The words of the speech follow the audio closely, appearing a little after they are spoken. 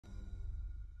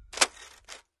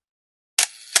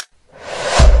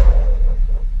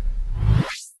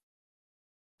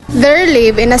There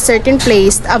lived in a certain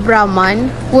place a Brahman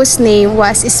whose name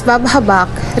was Isbabhabak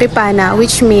Ripana,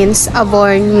 which means a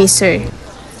born miser.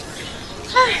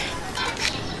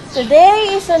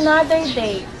 Today is another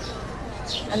day.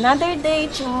 Another day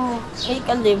to make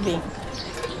a living.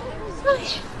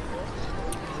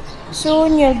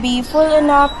 Soon you'll be full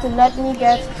enough to let me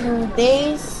get through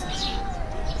days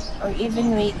or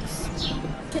even weeks.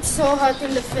 It's so hot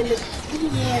in the Philippines.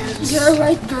 Yes. You're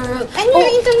right, girl. And your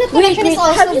internet connection is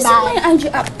also have you bad. seen my Angie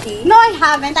update? No, I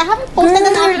haven't. I haven't posted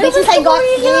an update since I got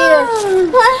here.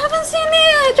 No, I haven't seen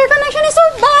it. Your connection is so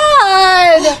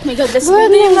bad. Oh my god, that's good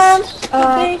day, ma'am.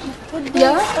 Good day.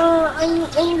 Yeah?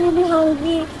 I'm really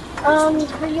hungry.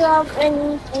 Do you have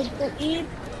any food to eat?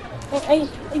 I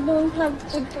don't have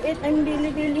food to eat. I'm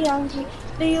really hungry.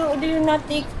 Do you not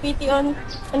take pity on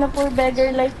a poor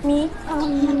beggar like me?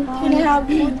 Can I have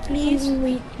food, please?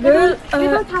 Wait, girl. We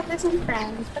don't have this in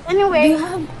France. But anyway. Do you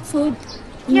have food?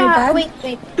 Yeah, wait.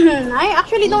 I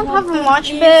actually don't have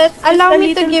much, but allow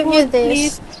me to give you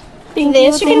this.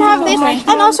 This. You can have this.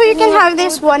 And also you can have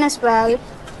this one as well.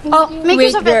 Oh, make wait,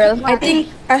 use of girl. it. I think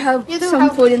I have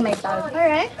some food in my bag.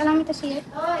 Alright, allow me to see it.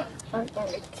 Alright.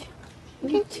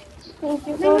 Thank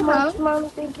you so much, ma'am.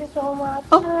 Thank you so much.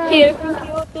 Oh, Here.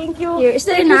 Thank you. Here. Is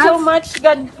there Thank enough? You so much.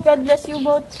 God bless you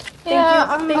both. Thank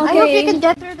you. I hope you can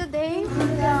get through the day.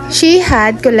 She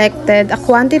had collected a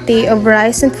quantity of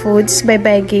rice and foods by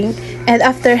begging, and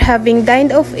after having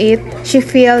dined off it, she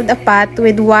filled a pot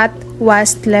with what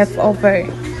was left over.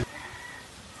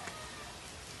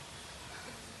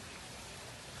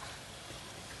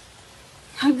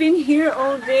 I've been here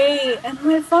all day and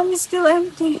my farm is still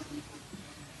empty.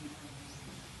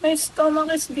 My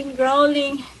stomach has been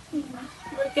growling.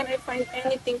 Where can I find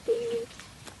anything to eat?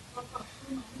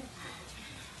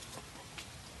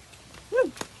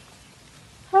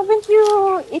 Haven't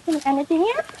you eaten anything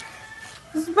yet?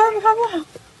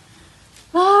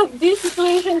 If this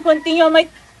situation continue, I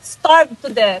might starve to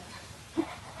death.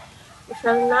 If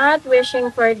I'm not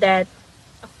wishing for that,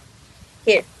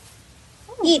 here,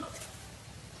 eat.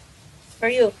 For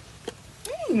you.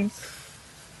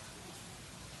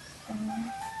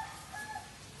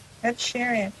 Let's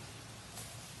share it.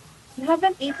 You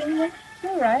haven't eaten yet,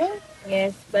 right?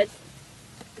 Yes, but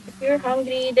if you're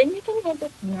hungry, then you can have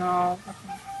it. No.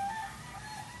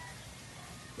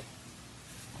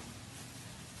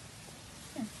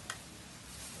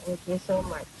 Thank you so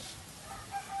much.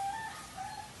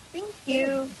 Thank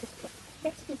you.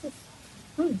 Yes, this is.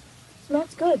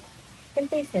 Smells good. You can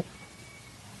taste it.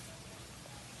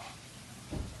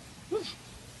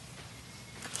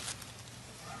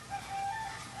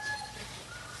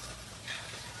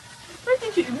 Where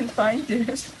did you even find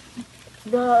this?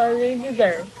 The lady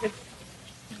there.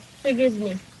 She gives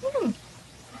me.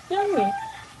 Yummy.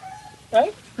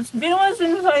 Right? It's been once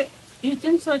since I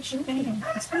eaten such a thing.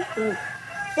 It's not good.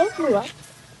 Don't you what?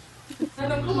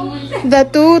 The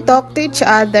two talked to each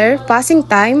other, passing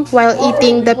time while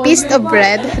eating the piece of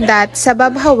bread that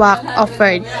Sababhawak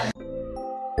offered.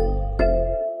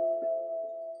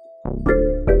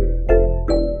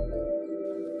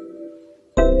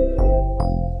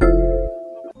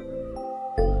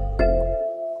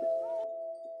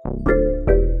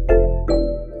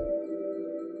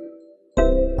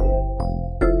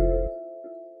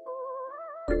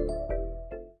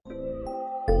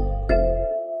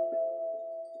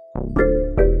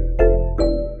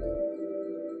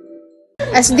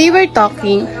 As they were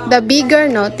talking, the beggar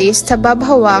noticed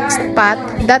Sababhawak's pot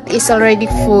that is already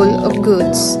full of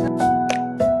goods.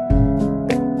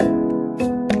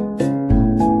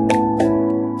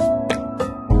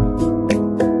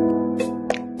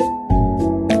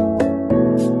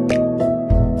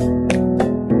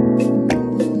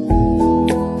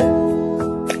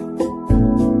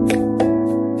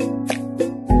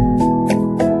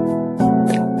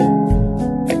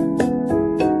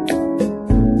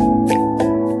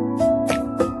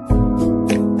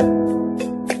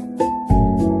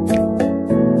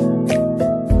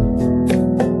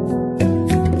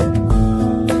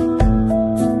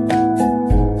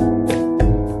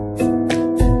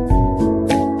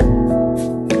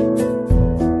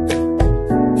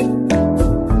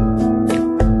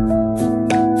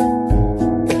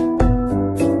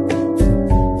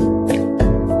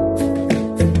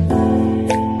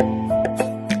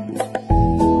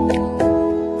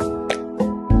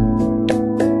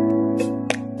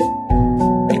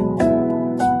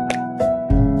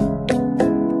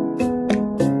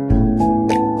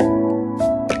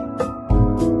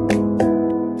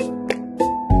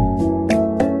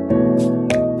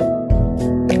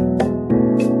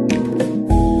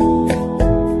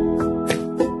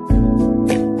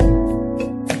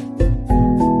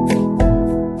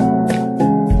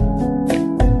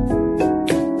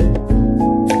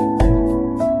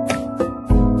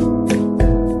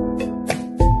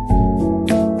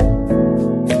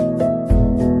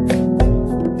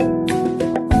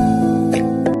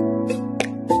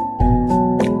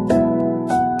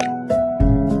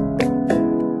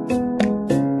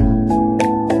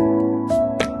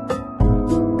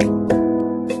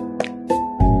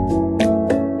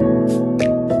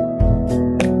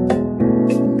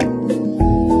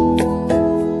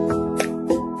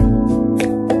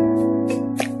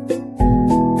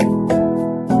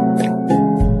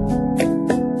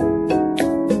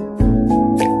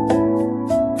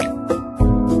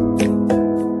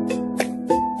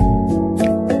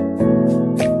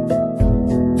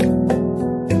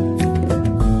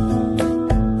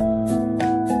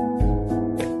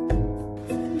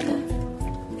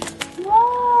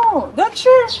 once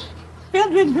you're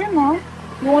filled with dream,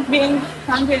 you won't be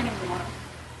hungry anymore.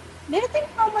 Do you think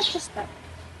how much is that?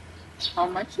 How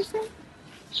much is it?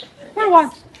 For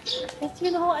what? But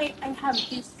I have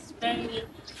these very,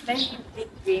 very big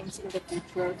dreams in the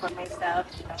future for myself.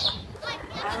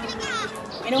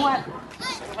 You know what?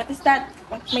 What is that?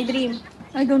 What's my dream?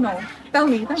 I don't know. Tell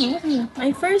me. What is it?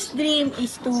 My first dream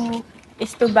is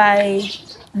to buy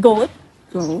goat.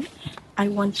 Go. I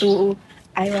want to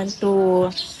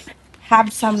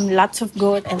have some lots of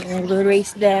goat, and I will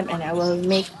raise them, and I will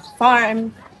make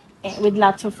farm with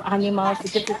lots of animals,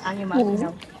 with different animals.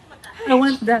 I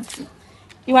want that.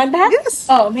 You want that? Yes.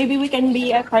 Oh, maybe we can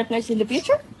be partners in the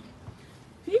future.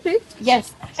 Maybe.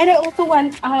 Yes, and I also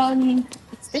want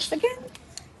what's this again?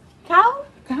 Cow?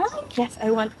 Cow? Yes,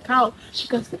 I want cow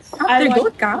because After want.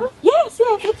 goat cow? Yes,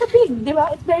 it's a big,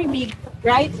 diba? It's very big,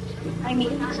 right? I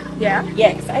mean, Yeah.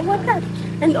 yes, I want that,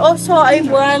 and also I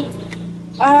want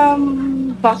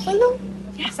buffalo.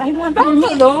 Yes, I want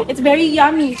Buffalo? It's very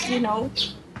yummy.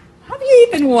 Have you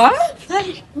eaten what?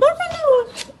 Like buffalo,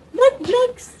 like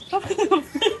legs. Buffalo.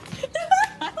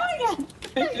 Oh my god.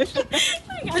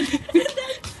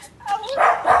 Oh my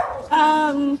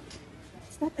god.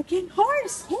 What's that again?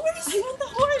 Horse. Horse. I want the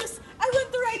horse. I want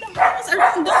to ride a horse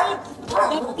around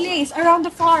the place, around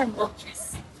the farm.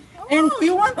 Yes. And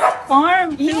you want a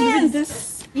farm filled Yes. with this.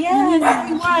 Yes,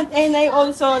 I want. And I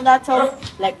also lots of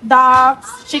like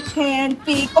ducks, chicken,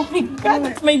 pig. Oh my god,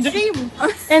 that's my dream.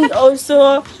 And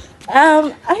also,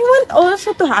 I want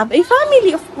also to have a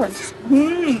family, of course.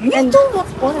 Me And- too,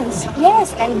 of course.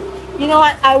 Yes, and you know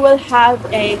what? I will have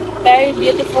a very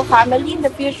beautiful family in the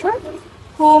future,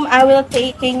 whom I will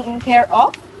taking care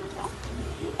of.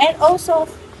 And also,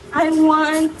 I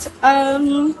want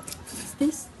what's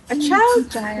this, a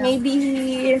child, Child.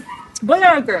 maybe Boy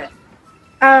or girl?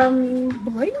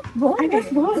 boy. Boy. I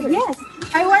want boy. Yes,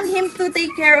 I want him to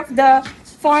take care of the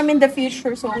farm in the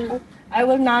future, so I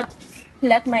will not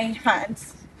let my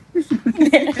hands. You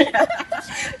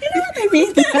know what I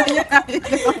mean?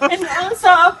 And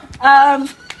also,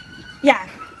 yeah.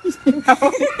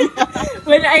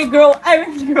 When he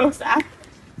grows up.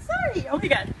 Sorry, oh my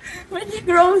god. When he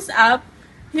grows up,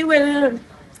 he will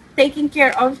taking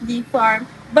care of the farm.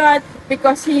 But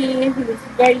because he is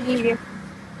very,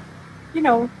 you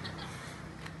know,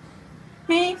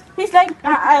 he's like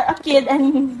a kid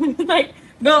and like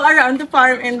go around the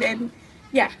farm, and then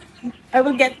yeah, I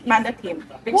will get mad at him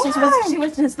because he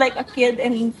was just like a kid,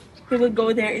 and he will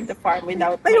go there in the farm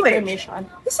without By my the way, permission.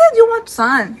 you said you want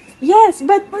son. Yes,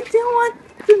 but What do you want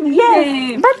to yes,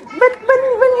 name? but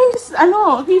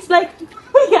when he's like,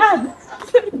 oh my god,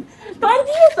 20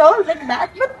 years old like that.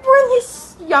 But when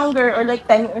he's younger or like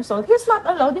 10 years old, he's not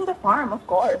allowed in the farm, of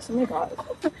course. Oh my god.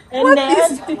 And What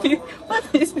then what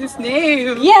is his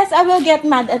name? yes, I will get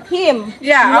mad at him.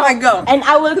 Yeah, okay, go. And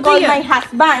I will call Continue. my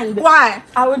husband. Why?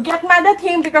 I will get mad at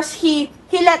him because he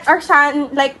let our son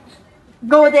like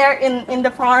go there in the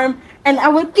farm, and I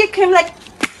will kick him like.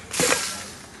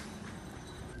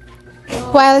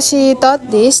 While she thought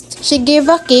this, she gave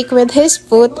a kick with his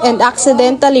foot and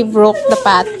accidentally broke the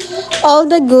pot. All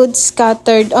the goods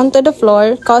scattered onto the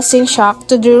floor, causing shock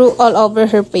to drool all over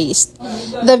her face.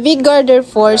 The vicar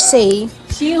therefore say,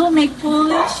 She who make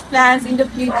foolish plans in the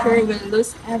future will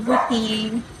lose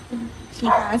everything she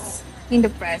has in the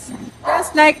present.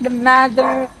 Just like the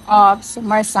mother of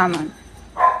Marsaman.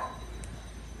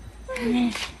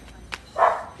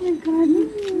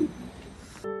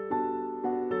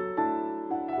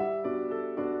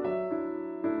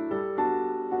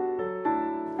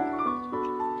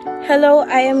 Hello,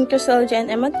 I am Crystal Jen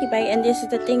Ematibay, and this is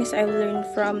the things I've learned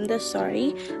from the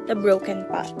story, The Broken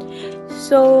Pot.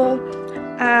 So,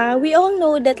 we all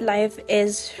know that life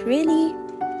is really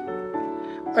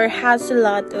or has a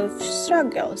lot of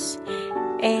struggles,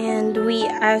 and we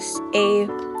as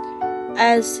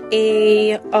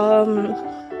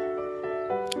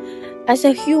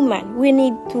a human, we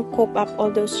need to cope up all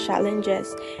those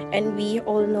challenges, and we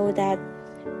all know that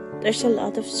there's a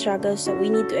lot of struggles that we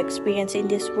need to experience in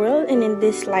this world and in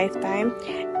this lifetime,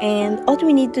 and all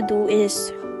we need to do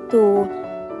is to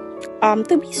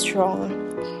be strong.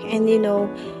 And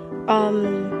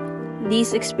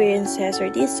these experiences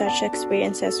or these such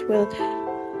experiences will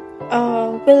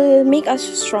make us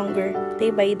stronger day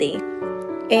by day.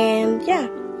 And yeah,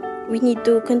 we need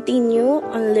to continue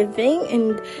on living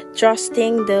and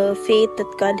trusting the faith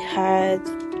that God had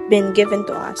been given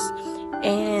to us.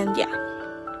 And yeah,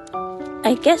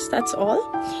 I guess that's all.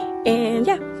 And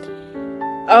yeah,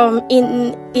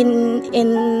 in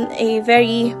a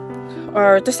very,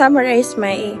 or to summarize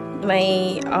my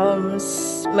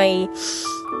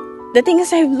the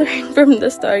things I've learned from the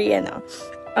story, yeah,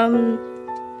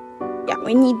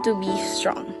 we need to be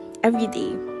strong every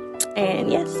day.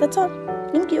 And yes, that's all.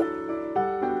 Thank you.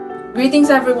 Greetings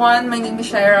everyone, my name is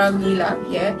Shaira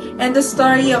Milapye, and the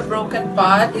story of Broken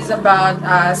Pot is about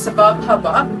Sabab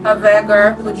Haba, a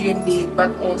beggar who dreamed big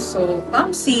but also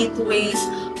clumsy to waste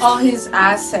all his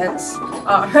assets,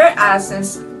 her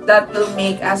assets that will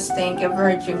make us think if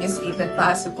her dream is even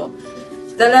possible.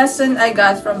 The lesson I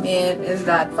got from it is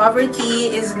that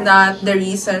poverty is not the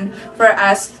reason for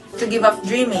us to give up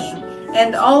dreaming,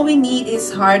 and all we need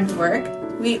is hard work.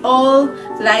 We all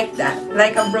like that,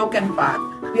 like a broken pot.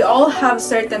 We all have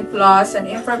certain flaws and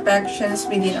imperfections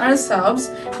within ourselves,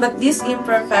 but these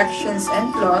imperfections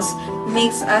and flaws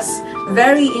makes us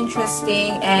very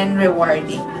interesting and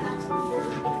rewarding.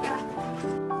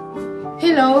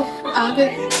 Hello,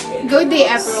 good day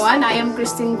everyone. I am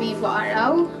Christine Vivo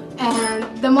Araw, and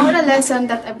the moral lesson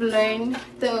that I've learned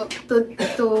to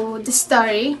the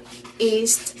story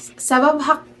is sabab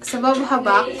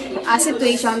habak, a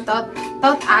situation taught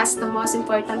us the most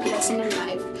important lesson in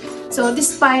life. So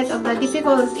despite of the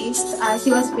difficulties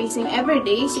she was facing every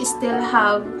day, she still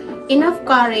have enough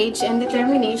courage and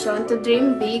determination to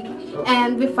dream big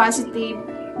and be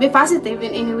positive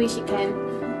in any way she can.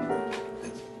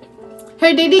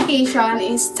 Her dedication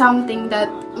is something that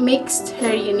makes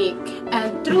her unique,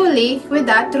 and truly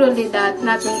that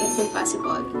nothing is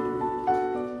impossible.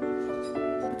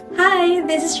 Hi,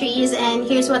 this is Reese, and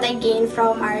here's what I gained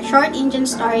from our short Indian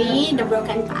story, The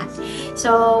Broken Path.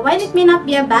 So, while it may not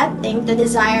be a bad thing to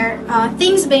desire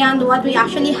things beyond what we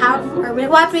actually have or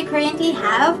what we currently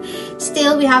have,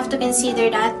 still we have to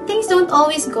consider that things don't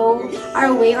always go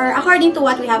our way or according to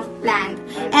what we have planned,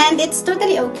 and it's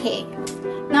totally okay.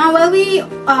 Now,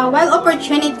 while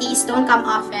opportunities don't come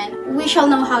often, we shall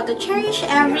know how to cherish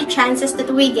every chances that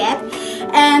we get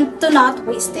and to not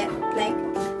waste it. Like,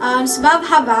 Sabab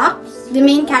Habak, the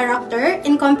main character,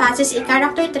 encompasses a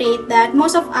character trait that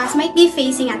most of us might be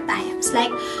facing at times.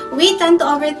 Like, we tend to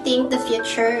overthink the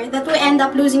future, that we end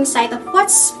up losing sight of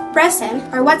what's present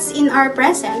or what's in our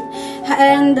present,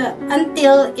 and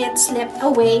until it slipped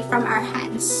away from our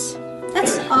hands.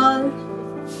 That's all.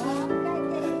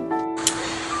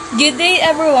 Good day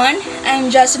everyone,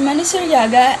 I'm Jasmine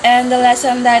Suryaga, and the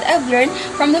lesson that I've learned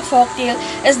from the folktale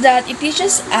is that it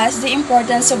teaches us the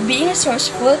importance of being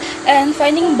resourceful and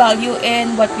finding value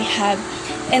in what we have.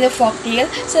 In the folktale,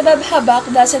 Sabab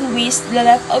Habak doesn't waste the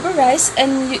leftover rice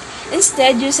and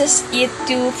instead uses it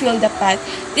to fill the pot.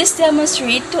 This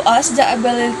demonstrates to us the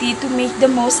ability to make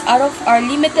the most out of our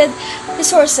limited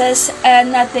resources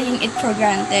and not taking it for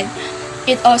granted.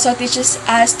 It also teaches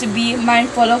us to be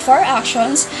mindful of our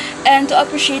actions and to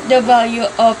appreciate the value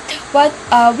of what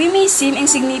we may seem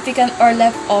insignificant or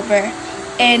left over.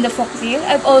 In the folktale,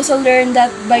 I've also learned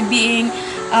that by being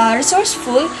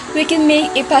resourceful, we can make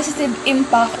a positive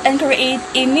impact and create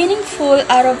a meaningful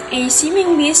out of a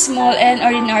seemingly small and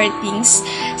ordinary things.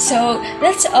 So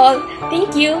that's all.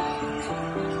 Thank you.